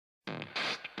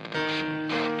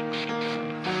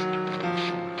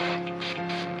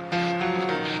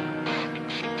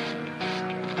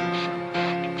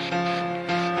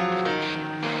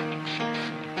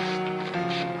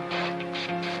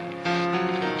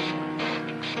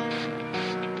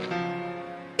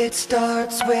It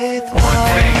starts with one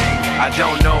thing, I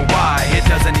don't know why. It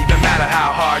doesn't even matter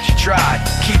how hard you try.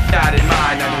 Keep that in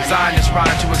mind. I designed this rhyme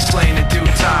to explain in due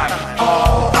time.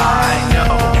 All I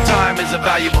know, time is a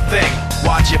valuable thing.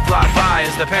 Watch it fly by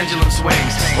as the pendulum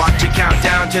swings. Watch it count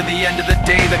down to the end of the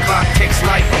day. The clock takes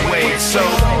life away. It's so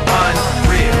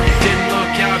unreal. Didn't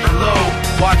look out below.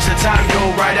 Watch the time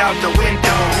go right out the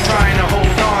window. Trying to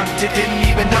hold on to didn't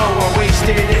even know I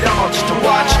wasted it all just to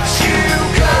watch you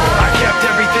go. I kept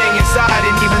everything inside,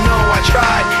 and even though I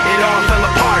tried, it all fell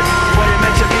apart. What it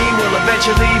meant to be will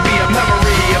eventually be a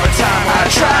memory of a time I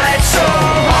tried so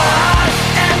hard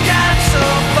and got so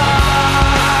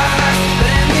far,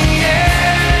 but in the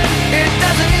end, it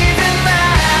doesn't even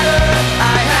matter.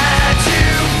 I had to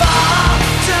fall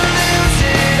to lose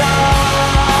it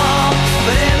all,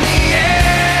 but in the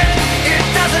end, it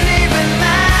doesn't even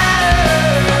matter.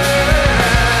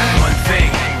 One thing,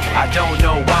 I don't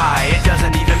know why. It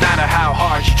doesn't even matter how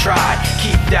hard you try.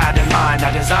 Keep that in mind.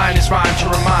 I designed this rhyme to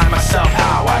remind myself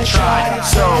how I tried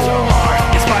so hard.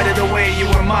 In spite of the way you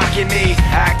were mocking me,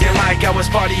 acting like I was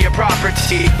part of your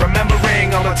property,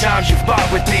 remembering all the times you fought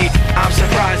with me, I'm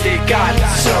surprised it got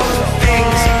so.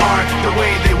 Things aren't the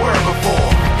way they were before.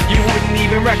 You wouldn't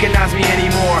even recognize me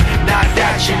anymore. Not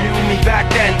that you knew me back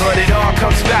then, but it all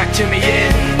comes back to me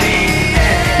in the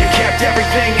end. You kept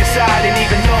everything inside, and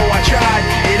even though I tried,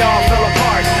 it all fell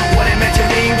apart. What it meant to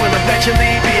me will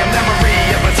eventually be a memory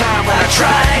of a time when I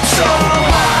tried so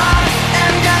hard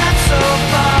and got so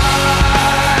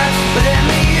far, but in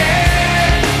the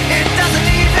end, it doesn't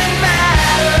even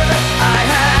matter. I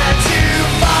had to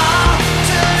fall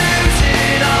to lose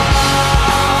it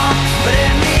all, but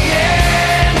in the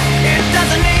end, it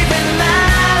doesn't even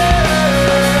matter.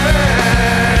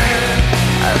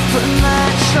 I've put my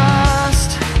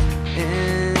trust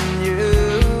in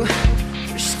you,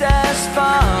 pushed as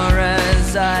far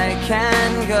as I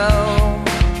can go.